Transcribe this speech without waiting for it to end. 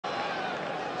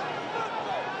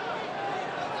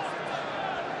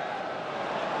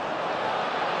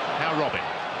Robben.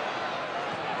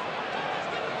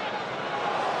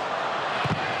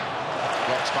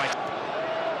 Blocked by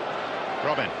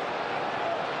Robben.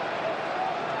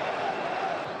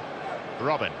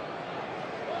 Robben.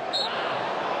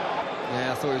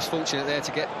 Yeah, I thought he was fortunate there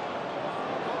to get...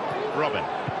 Robben.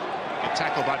 Good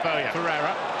tackle by Boya.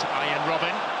 Ferreira to Ian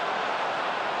Robben.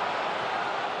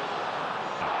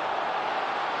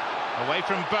 Away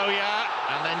from Boya,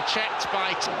 and then checked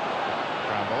by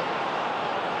Bramble.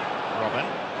 Robben.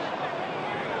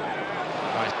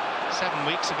 7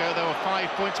 weeks ago, they were 5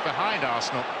 points behind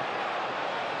Arsenal.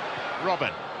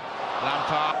 Robben.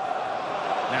 Lampard.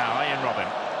 Now Ian Robben.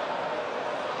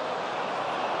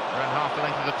 Ran half the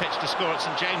length of the pitch to score at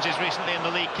St James's recently in the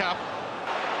League Cup.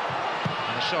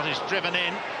 And the shot is driven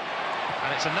in,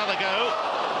 and it's another go.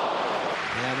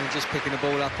 Yeah, I mean, just picking the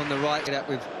ball up on the right, get up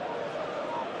with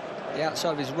the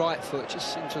outside of his right foot,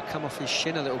 just seemed to have come off his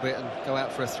shin a little bit and go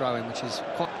out for a throw-in, which is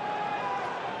quite...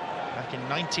 Back in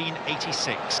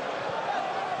 1986.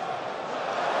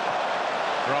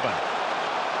 Robben.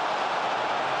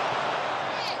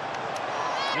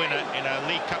 Winner in a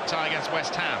League Cup tie against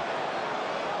West Ham.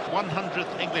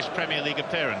 100th English Premier League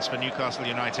appearance for Newcastle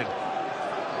United.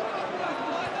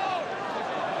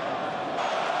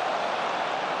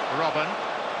 Robben.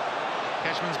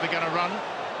 Cashman's begun a run.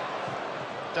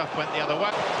 Duff went the other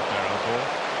way. Barrow ball.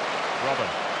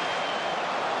 Robben.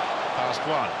 Past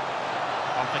one.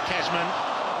 On for Cashman.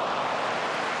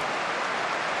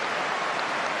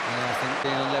 Yeah, I think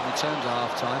being on level terms at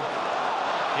half-time.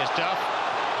 Here's Duff.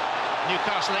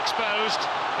 Newcastle exposed.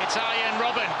 It's Ian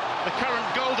Robben, the current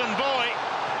golden boy.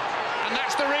 And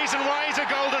that's the reason why he's a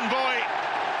golden boy.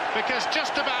 Because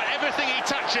just about everything he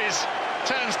touches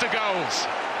turns to goals.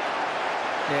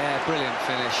 Yeah, brilliant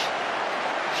finish.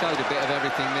 Showed a bit of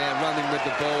everything there, running with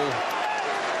the ball.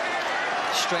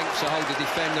 Strength to hold the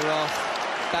defender off.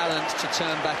 Balance to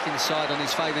turn back inside on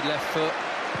his favoured left foot.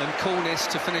 And coolness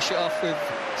to finish it off with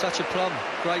such a plum.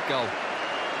 Great goal.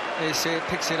 There you see it,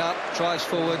 picks it up, drives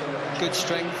forward, good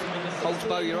strength. Holds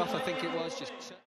Bowyer off, I think it was. Just